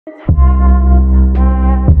Hello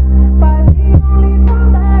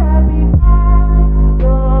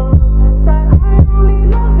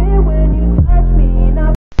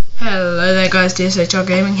there guys, DSHR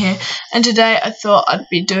Gaming here, and today I thought I'd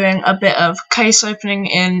be doing a bit of case opening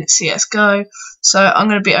in CSGO. So I'm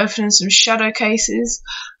going to be opening some shadow cases,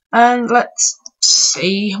 and let's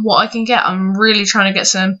see what I can get. I'm really trying to get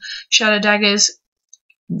some shadow daggers.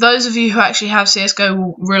 Those of you who actually have CSGO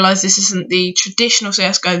will realise this isn't the traditional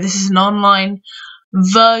CSGO, this is an online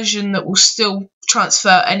version that will still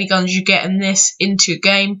transfer any guns you get in this into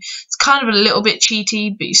game. It's kind of a little bit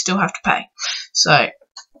cheaty, but you still have to pay. So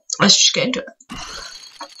let's just get into it.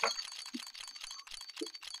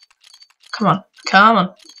 Come on, come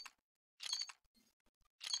on.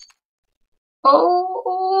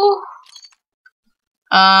 Oh.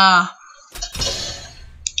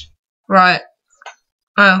 Right.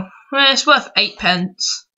 Oh, well, it's worth 8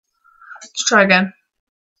 pence. Let's try again.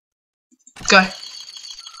 Go.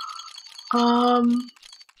 Oh,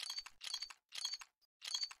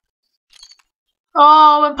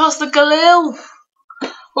 I went past the Galil.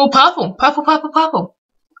 Oh, purple, purple, purple, purple.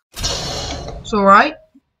 It's alright.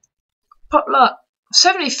 Pop luck.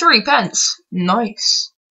 73 pence.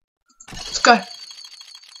 Nice. Let's go.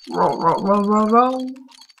 Roll, roll, roll, roll, roll.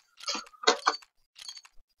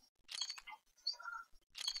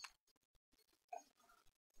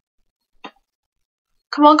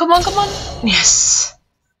 Come on, come on, come on. Yes.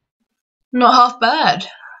 Not half bad.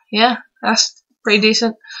 Yeah, that's pretty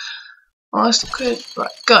decent. Oh, that's good.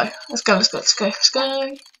 Right, go. Let's go, let's go, let's go, let's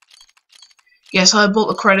go. Yes, I bought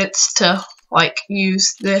the credits to, like,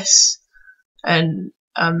 use this. And,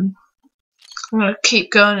 I'm gonna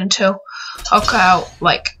keep going until I'll cut out,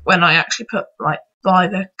 like, when I actually buy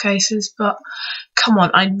the cases. But, come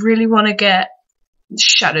on, I really want to get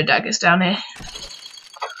shadow daggers down here.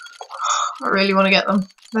 I really want to get them.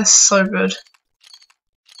 They're so good.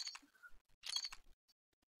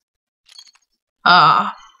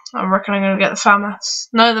 I reckon I'm going to get the FAMAS.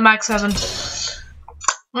 No, the Mag 7. It's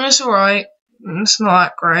alright. It's not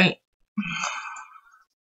that great.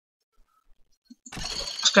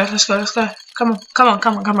 Let's go, let's go, let's go. Come on, come on,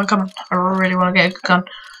 come on, come on, come on. I really want to get a good gun.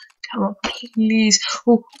 Come on, please.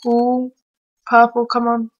 Oh, oh. Purple, come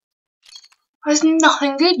on. There's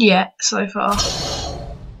nothing good yet so far.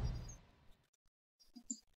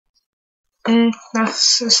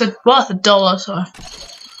 That's worth $1, so.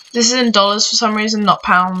 This is in dollars for some reason, not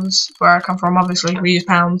pounds, where I come from. Obviously, we use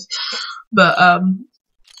pounds. But,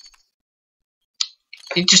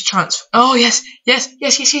 it just transfers. Oh, yes, yes,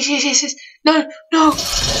 yes, yes, yes, yes, yes, yes. No, no.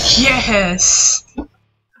 Yes.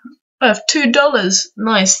 I have $2.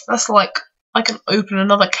 Nice. That's like, I can open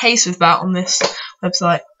another case with that on this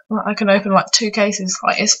website. I can open like 2 cases.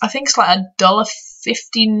 Like I think it's like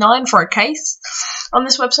 $1.59 for a case on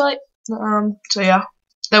this website. So yeah,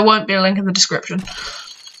 there won't be a link in the description.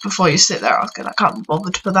 Before you sit there asking, I can't bother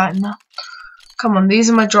to put that in there. Come on, these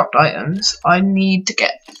are my dropped items. I need to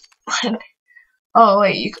get. Oh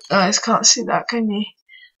wait, you guys can't see that, can you?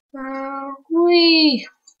 Wee.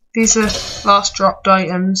 These are last dropped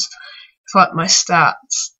items, like my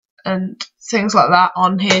stats and things like that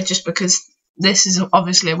on here. Just because this is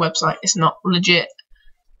obviously a website, it's not legit.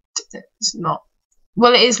 It's not.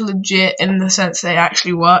 Well, it is legit in the sense that it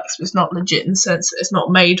actually works, but it's not legit in the sense that it's not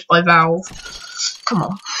made by Valve. Come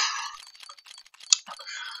on.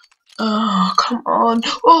 Oh, come on.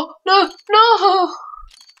 Oh, no, no.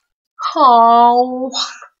 Oh,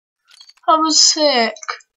 I was sick.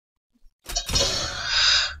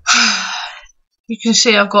 You can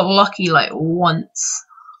see I've got lucky like once.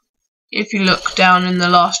 If you look down in the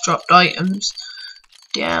last dropped items,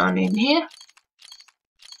 down in here.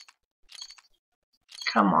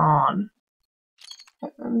 Come on.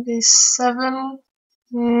 This 7.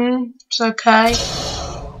 It's okay.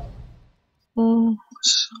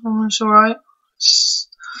 It's alright.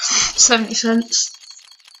 70 cents.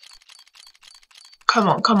 Come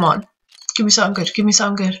on, come on. Give me something good. Give me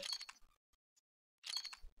something good.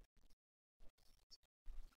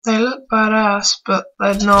 They look badass, but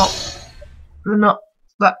they're not. They're not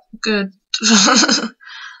that good.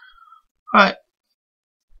 Right.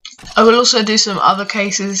 I will also do some other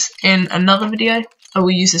cases in another video. I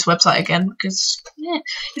will use this website again because, yeah,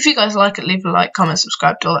 if you guys like it, leave a like, comment,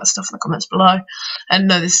 subscribe to all that stuff in the comments below. And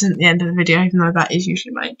no, this isn't the end of the video, even though that is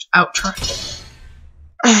usually my outro.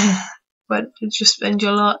 Where did you spend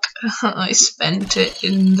your luck? I spent it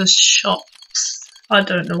in the shops. I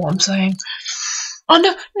don't know what I'm saying. Oh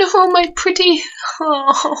no, no, my pretty.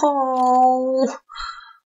 Oh,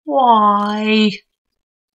 why?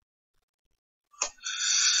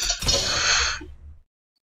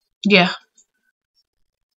 Yeah.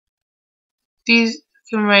 these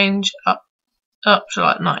can range up to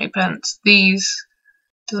like 90 pence. These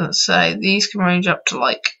doesn't say. These can range up to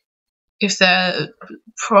like, if they're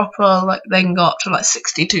proper, like they can go up to like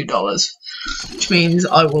 $62, which means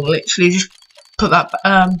I will literally just put that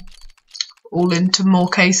all into more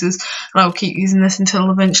cases, and I will keep using this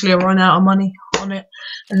until eventually I run out of money on it,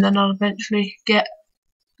 and then I'll eventually get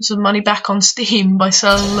some money back on Steam by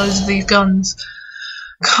selling loads of these guns.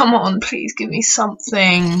 Come on, please give me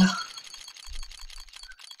something.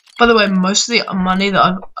 By the way, most of the money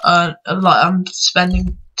that I'm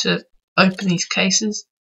spending to open these cases,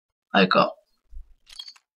 I got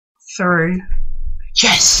through.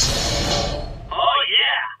 Yes. Oh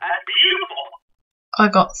yeah, that's beautiful. I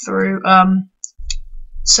got through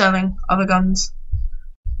selling other guns.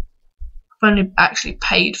 I've only actually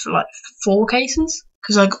paid for like 4 cases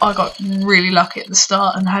because I got really lucky at the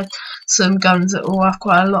start and had some guns that were worth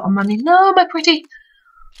quite a lot of money. No, my pretty.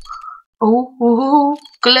 Oh,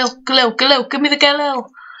 Galil, give me the Galil.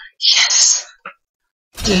 Yes.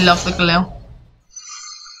 Love the Galil.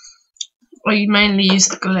 I mainly use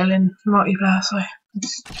the Galil in multiplayer, so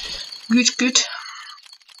it's good.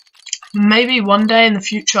 Maybe one day in the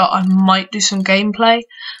future I might do some gameplay,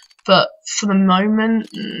 but for the moment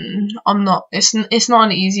I'm not. It's not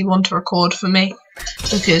an easy one to record for me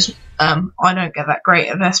because I don't get that great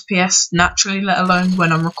of FPS naturally, let alone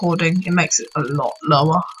when I'm recording. It makes it a lot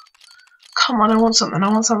lower. Come on, I want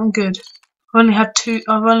something good. I've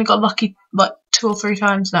only got lucky like 2 or 3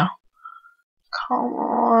 times now. Come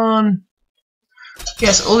on.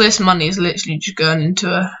 Yes, all this money is literally just going into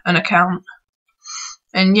an account.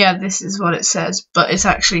 And yeah, this is what it says, but it's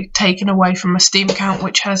actually taken away from a Steam account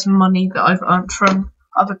which has money that I've earned from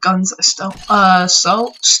other guns that I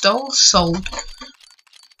sold.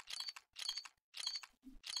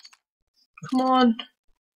 Come on.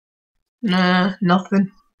 Nah,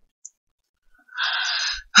 nothing.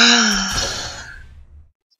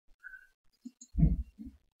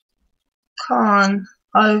 Come on,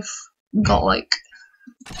 I've got like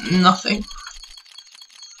nothing.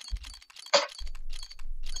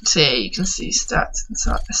 So yeah, you can see stats and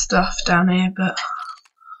stuff down here, but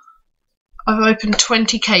I've opened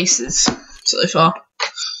 20 cases so far.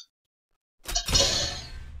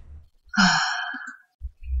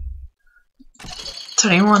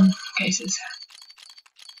 21 cases.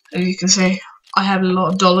 As you can see, I had a lot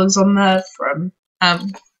of dollars on there from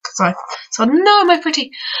no, my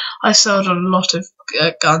pretty. I sold a lot of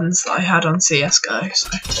guns that I had on CS:GO, so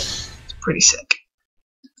it's pretty sick.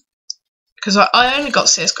 Because I only got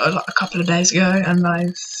CS:GO like a couple of days ago, and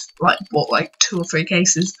I've like bought like 2 or 3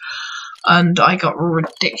 cases, and I got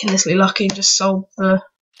ridiculously lucky and just sold the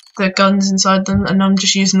guns inside them, and I'm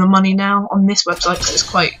just using the money now on this website because it's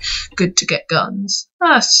quite good to get guns.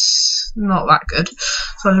 That's not that good.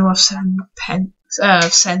 So I only have 7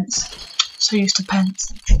 cents. So used to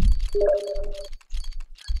pence.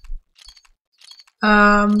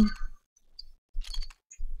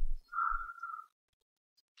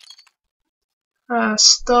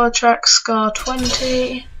 Star Trek Scar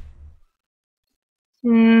 20.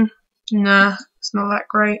 Nah, it's not that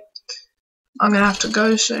great. I'm gonna have to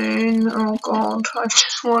go soon. Oh god, I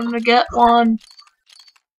just wanted to get one.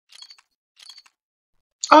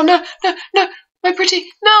 Oh no, my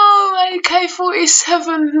pretty, no,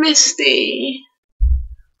 AK-47 Misty.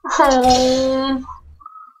 Oh,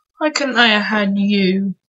 why couldn't I have had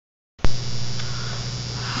you?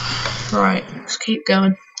 Right, let's keep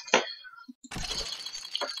going.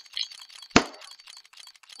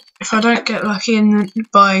 If I don't get lucky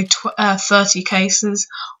by 30 cases,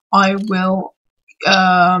 I will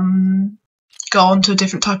go on to a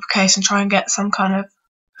different type of case and try and get some kind of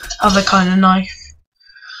other kind of knife.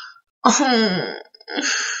 Oh,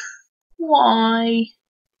 why?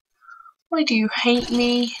 Why do you hate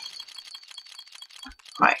me?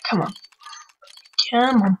 Right, come on.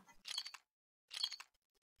 Come on.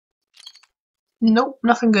 Nope,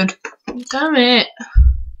 nothing good. Damn it.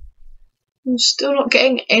 I'm still not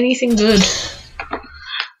getting anything good.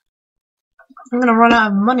 I'm gonna run out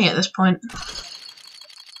of money at this point.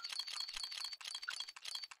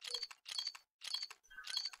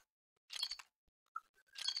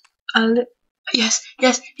 Yes,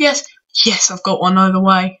 I've got one either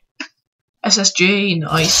way. SSG,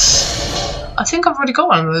 nice. I think I've already got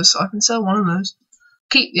one of those, so I can sell one of those.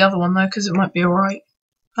 Keep the other one though, because it might be alright.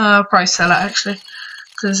 I'll probably sell it actually,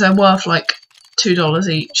 because they're worth like $2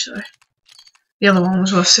 each. So the other one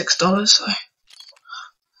was worth $6, so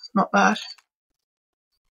not bad.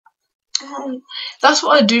 That's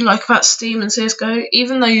what I do like about Steam and CS:GO.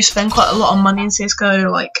 Even though you spend quite a lot of money in CS:GO,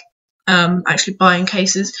 like actually buying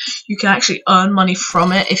cases. You can actually earn money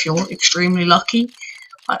from it if you're extremely lucky.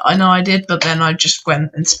 I know I did, but then I just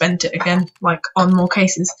went and spent it again, like on more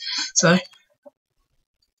cases. So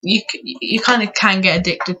you kind of can get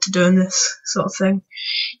addicted to doing this sort of thing,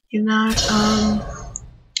 you know.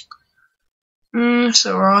 It's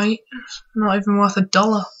alright. Not even worth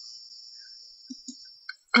 $1.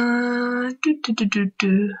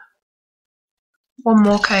 One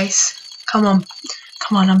more case. Come on,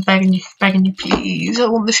 I'm begging you, please. I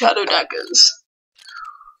want the shadow daggers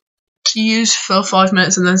to use for 5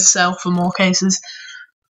 minutes and then sell for more cases.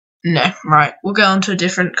 No, right. We'll go on to a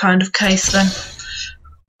different kind of case then.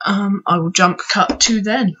 I will jump cut to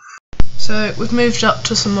then. So we've moved up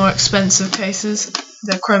to some more expensive cases.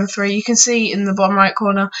 They're chrome 3. You can see in the bottom right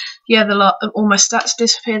corner, yeah, all my stats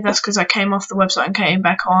disappeared. That's because I came off the website and came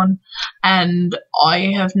back on, and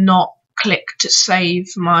I have not clicked to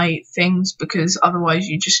save my things because otherwise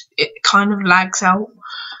it kind of lags out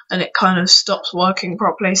and it kind of stops working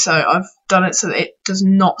properly. So I've done it so that it does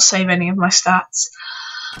not save any of my stats.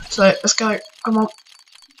 So let's go. Come on.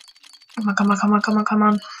 Come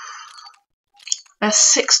on. There's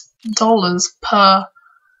 $6 per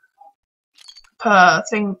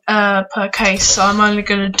case, so I'm only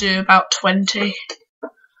gonna do about 20.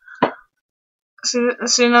 So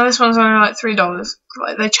now this one's only like $3.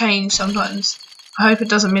 Like, they change sometimes. I hope it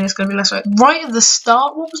doesn't mean it's gonna be less. Right at the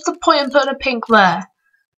start, what was the point in putting a pink there?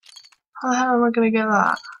 How the hell am I gonna get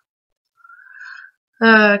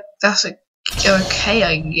that? That's okay,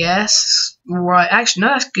 I guess. Right, actually, no,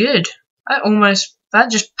 that's good. That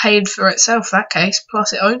just paid for itself, that case,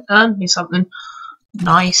 plus it earned me something.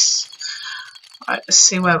 Nice. Right, let's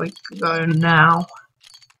see where we go now.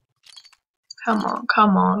 Come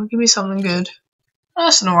on, give me something good.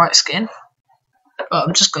 That's an alright skin, but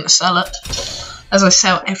I'm just gonna sell it. As I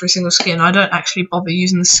sell every single skin, I don't actually bother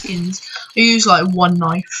using the skins. I use like one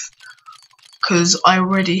knife, because I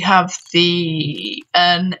already have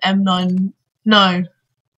an M9, no,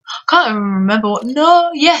 can't even remember what,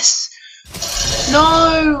 no, yes!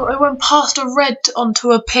 No, I went past a red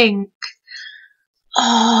onto a pink.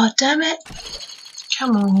 Oh, damn it.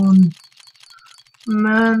 Come on.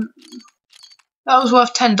 Man. That was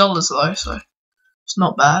worth $10 though, so it's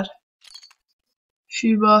not bad.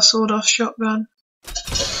 Few bar sawed-off shotgun.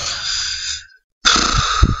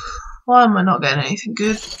 Why am I not getting anything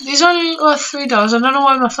good? These are only worth $3. I don't know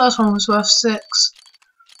why my first one was worth $6.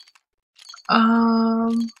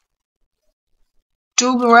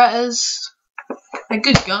 Dual Berettas. They're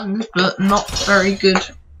good guns, but not very good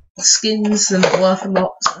skins. They're not worth a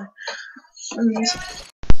lot.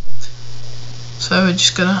 So we're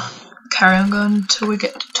just gonna carry on going until we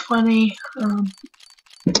get to 20.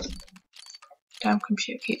 Damn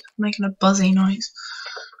computer keeps making a buzzy noise.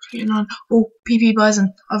 Oh, PP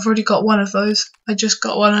Bison. I've already got one of those. I just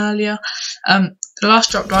got one earlier. The last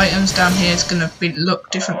dropped items down here is gonna look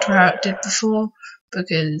different to how it did before,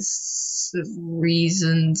 because of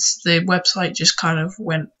reasons. The website just kind of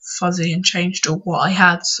went fuzzy and changed all what I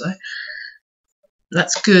had, so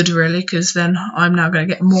that's good really, because then I'm now going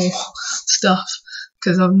to get more stuff,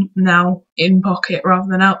 because I'm now in pocket rather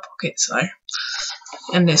than out pocket, so,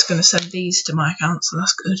 and it's going to send these to my account, so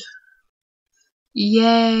that's good.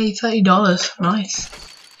 Yay, $30, nice.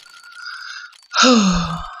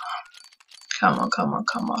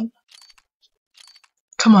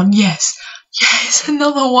 Come on, yes,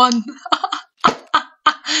 another one.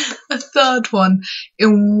 A third one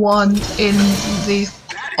in these.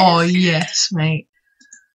 Oh yes, mate.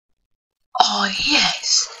 Oh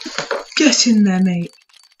yes, get in there, mate.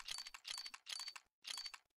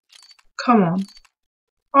 Come on.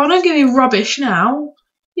 Oh, don't give me rubbish now.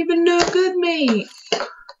 You've been no good, mate.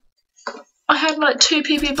 I had like 2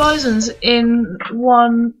 PP Bisons in a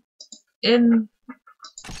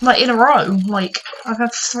row. Like, I've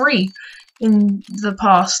had 3 in the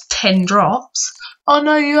past 10 drops. Oh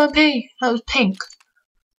no, UMP. That was pink.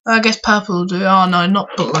 I guess purple will do. Oh no,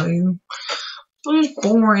 not blue. Blue's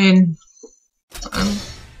boring.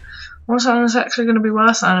 What's that's actually going to be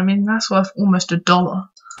worth than? I mean, that's worth almost $1,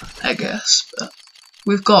 I guess. But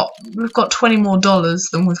we've got $20 more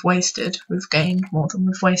than we've wasted. We've gained more than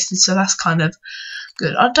we've wasted, so that's kind of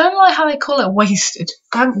good. I don't like how they call it wasted.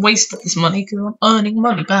 I haven't wasted this money because I'm earning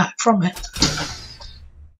money back from it.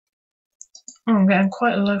 Oh, I'm getting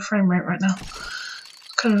quite a low frame rate right now.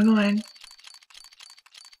 It's kind of annoying.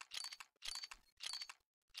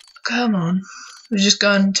 Come on. We're just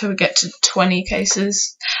going until we get to 20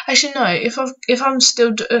 cases. Actually, no. If I'm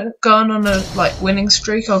still going on a winning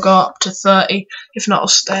streak, I'll go up to 30. If not, I'll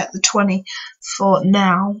stay at the 20 for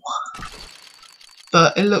now.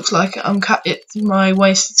 but it looks like my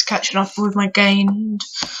waste is catching up with my gain,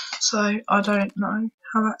 so I don't know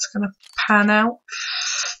how that's gonna pan out.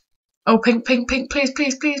 Oh, pink, pink, pink, please,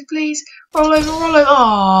 please, please, please, roll over, roll over.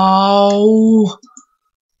 Oh.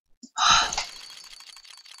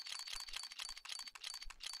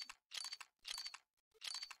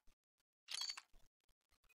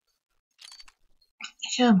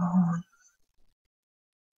 Come on.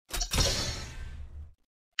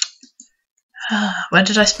 Where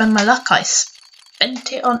did I spend my luck? I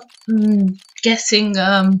spent it on guessing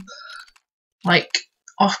like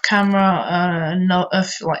off camera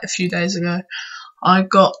like a few days ago. I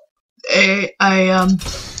got a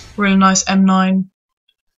really nice M9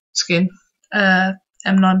 skin,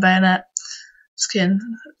 M9 bayonet skin,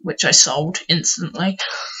 which I sold instantly.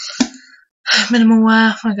 Minimal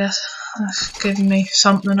wear, I guess. That's giving me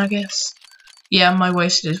something, I guess. Yeah, my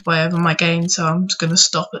wasted is way over my gain, so I'm just gonna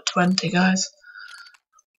stop at 20, guys.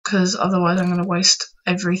 Because otherwise I'm gonna waste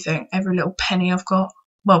everything, every little penny I've got.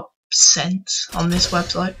 Well, cents on this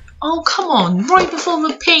website. Oh, come on, right before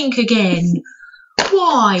the pink again.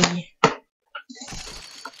 Why?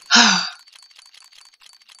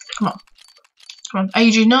 Come on. Come on.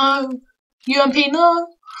 AG, no. UMP, no.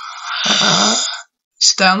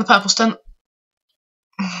 Stay on the purple stunt.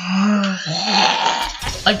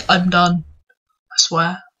 I'm done. I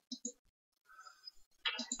swear.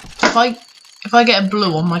 If I get a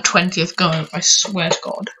blue on my 20th go, I swear to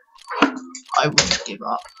God, I won't give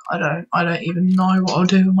up. I don't even know what I'll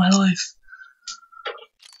do with my life.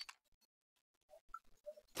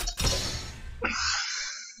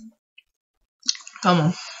 Come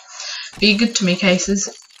on. Be good to me, cases.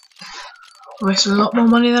 I wasted a lot more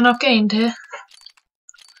money than I've gained here.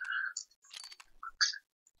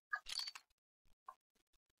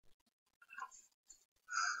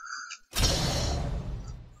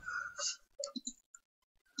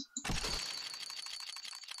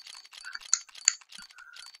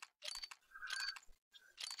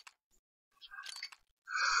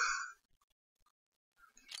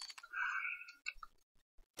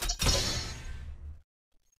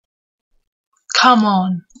 Come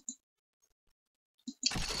on.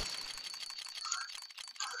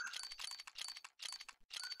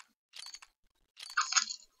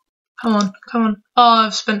 Come on, come on. Oh,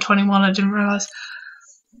 I've spent 21, I didn't realise.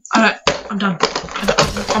 I'm done.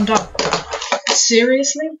 I'm done.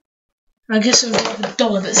 Seriously? I guess it was worth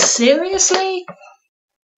 $1, but seriously?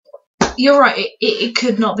 You're right, it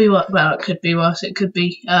could not be worse. Well, it could be worse. It could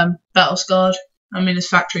be battle scarred. I mean, it's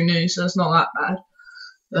factory new, so it's not that bad.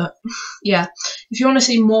 But yeah, if you want to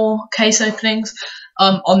see more case openings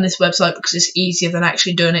on this website, because it's easier than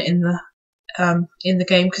actually doing it in the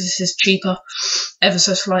game, because this is cheaper ever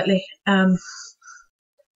so slightly, and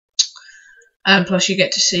plus you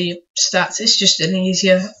get to see stats. It's just an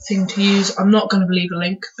easier thing to use. I'm not going to leave a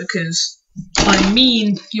link because I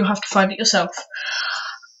mean you'll have to find it yourself.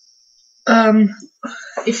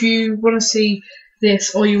 If you want to see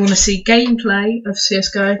this, or you want to see gameplay of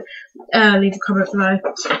CSGO, leave a comment below.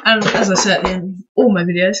 And as I said at the end of all my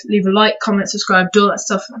videos, leave a like, comment, subscribe, do all that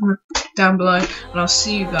stuff down below, and I'll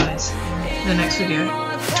see you guys in the next video.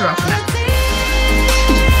 Ta-ra for now.